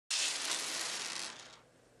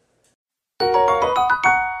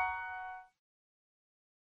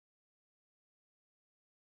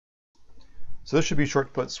So this should be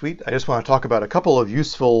short but sweet. I just want to talk about a couple of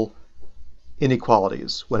useful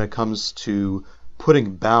inequalities when it comes to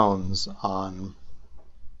putting bounds on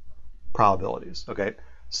probabilities. Okay,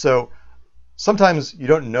 so sometimes you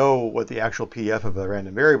don't know what the actual PDF of a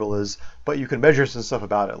random variable is, but you can measure some stuff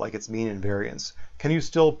about it, like its mean and variance. Can you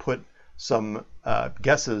still put some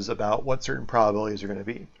guesses about what certain probabilities are going to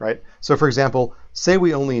be, right? So for example, say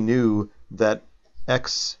we only knew that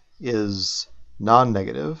x is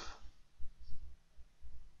non-negative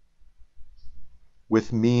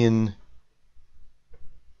with mean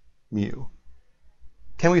mu.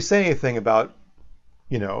 Can we say anything about,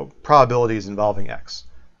 probabilities involving x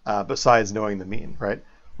besides knowing the mean, right?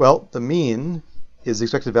 Well, the mean is the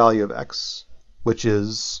expected value of x, which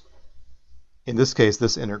is, in this case,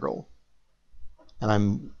 this integral. And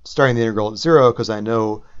I'm starting the integral at 0 because I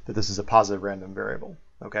know that this is a positive random variable,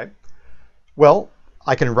 okay? Well,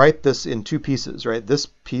 I can write this in two pieces, right? This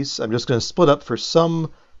piece I'm just going to split up for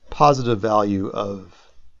some positive value of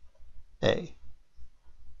a.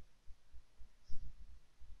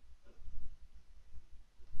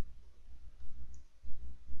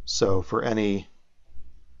 So for any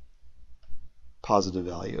positive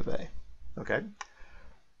value of a, okay?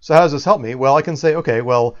 So how does this help me? Well, I can say, okay,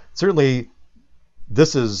 well, certainly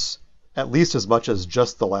this is at least as much as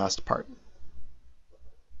just the last part.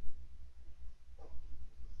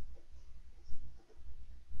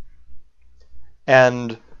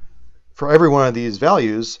 And for every one of these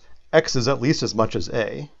values, x is at least as much as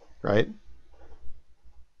a, right?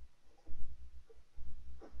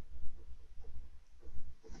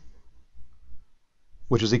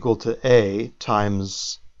 Which is equal to a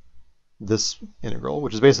times this integral,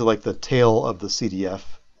 which is basically like the tail of the CDF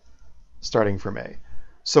starting from a.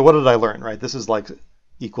 So what did I learn, right? This is like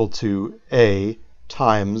equal to a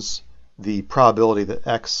times the probability that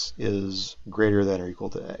x is greater than or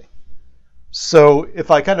equal to a. So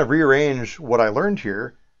if I kind of rearrange what I learned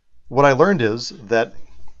here, what I learned is that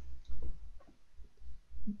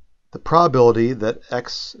the probability that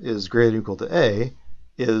x is greater than or equal to a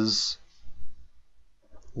is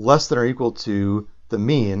less than or equal to the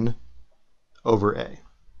mean over a,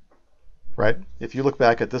 right? If you look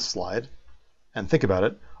back at this slide and think about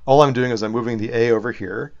it, all I'm doing is I'm moving the a over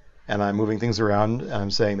here, and I'm moving things around, and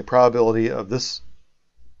I'm saying the probability of this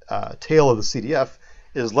tail of the CDF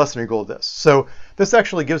is less than or equal to this. So this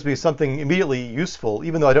actually gives me something immediately useful,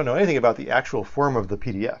 even though I don't know anything about the actual form of the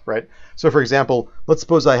PDF, right? So for example, let's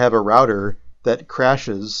suppose I have a router that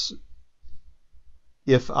crashes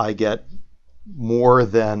if I get more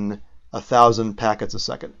than 1,000 packets a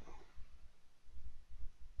second.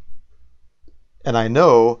 And I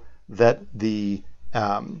know that the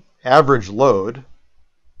average load,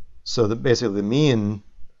 so that basically the mean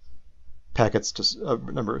packets to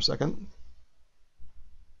number a second,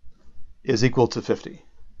 is equal to 50.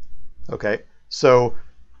 Okay, so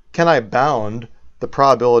can I bound the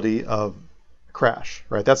probability of crash,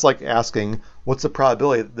 right? That's like asking, what's the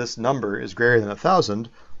probability that this number is greater than 1,000?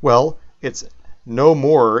 Well, it's no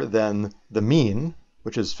more than the mean,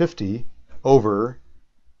 which is 50, over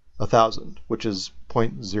 1,000, which is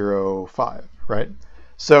 0.05, right?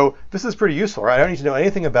 So this is pretty useful, right? I don't need to know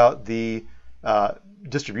anything about the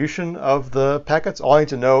distribution of the packets. All I need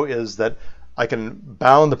to know is that I can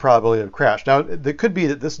bound the probability of crash. Now, it could be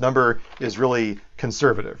that this number is really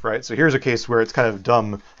conservative, right? So here's a case where it's kind of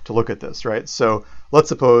dumb to look at this, right? So let's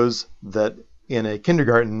suppose that in a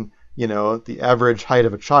kindergarten, the average height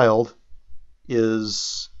of a child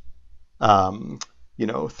is,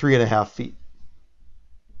 3.5 feet.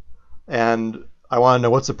 And I want to know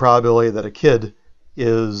what's the probability that a kid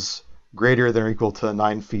is greater than or equal to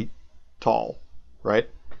 9 feet tall, right?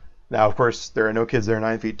 Now, of course, there are no kids that are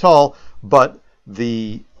 9 feet tall, but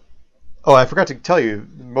I forgot to tell you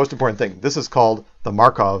the most important thing. This is called the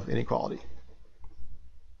Markov inequality.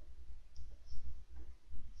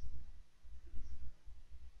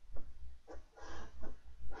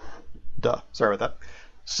 Sorry about that.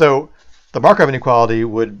 So the Markov inequality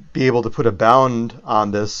would be able to put a bound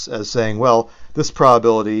on this as saying, well, this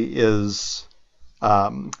probability is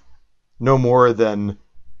no more than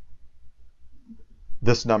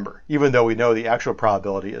this number, even though we know the actual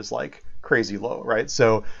probability is like crazy low, right?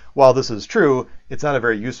 So while this is true, it's not a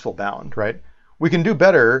very useful bound, right? We can do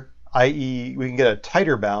better, i.e. we can get a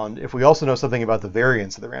tighter bound if we also know something about the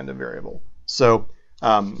variance of the random variable. So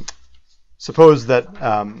suppose that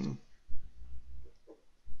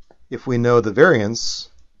if we know the variance,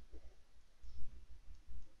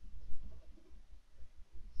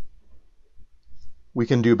 we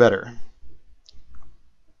can do better.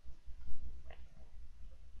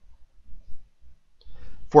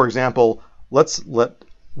 For example, let's let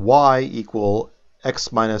y equal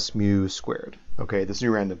x minus mu squared. Okay, this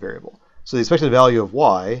new random variable. So the expected value of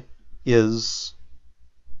y is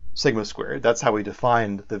sigma squared. That's how we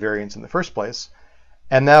defined the variance in the first place.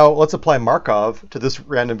 And now let's apply Markov to this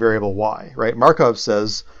random variable y, right? Markov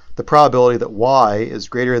says the probability that y is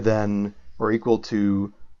greater than or equal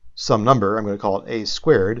to some number, I'm going to call it a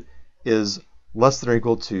squared, is less than or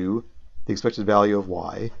equal to the expected value of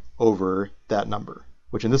y over that number,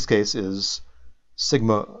 which in this case is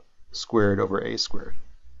sigma squared over a squared,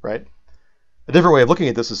 right? A different way of looking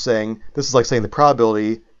at this is saying, this is like saying the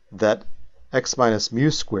probability that x minus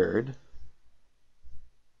mu squared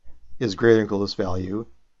is greater than or equal to this value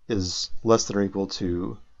is less than or equal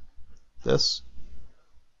to this.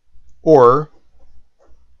 Or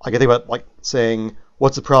I can think about like saying,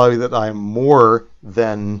 what's the probability that I'm more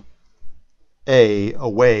than a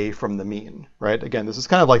away from the mean, right? Again, this is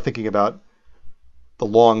kind of like thinking about the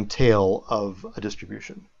long tail of a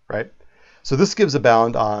distribution, right? So this gives a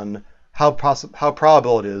bound on how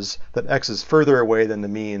probable it is that x is further away than the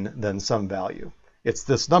mean than some value. It's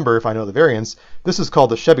this number, if I know the variance. This is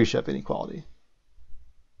called the Chebyshev inequality.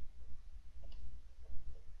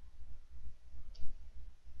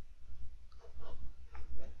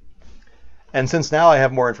 And since now I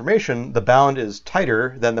have more information, the bound is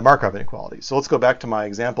tighter than the Markov inequality. So let's go back to my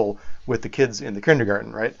example with the kids in the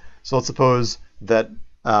kindergarten, right? So let's suppose that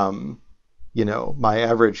my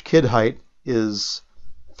average kid height is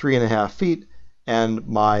 3.5 feet, and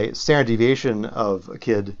my standard deviation of a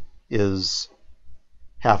kid is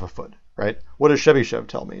half a foot, right? What does Chebyshev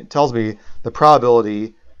tell me? It tells me the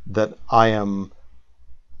probability that I am,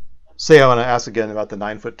 say I want to ask again about the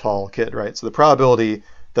 9-foot tall kid, right? So the probability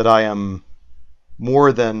that I am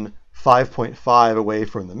more than 5.5 away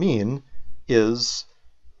from the mean is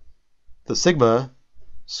the sigma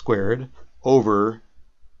squared over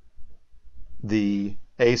the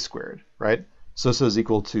a squared, right? So this is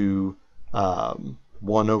equal to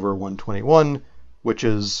 1 over 121, which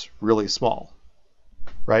is really small,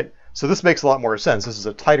 right? So this makes a lot more sense. This is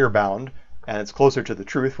a tighter bound, and it's closer to the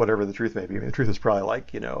truth, whatever the truth may be. I mean, the truth is probably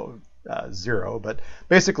like, 0, but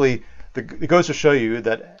basically it goes to show you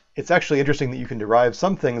that it's actually interesting that you can derive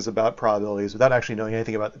some things about probabilities without actually knowing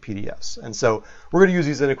anything about the PDFs. And so we're going to use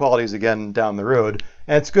these inequalities again down the road,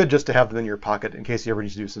 and it's good just to have them in your pocket in case you ever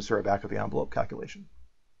need to do some sort of back of the envelope calculation.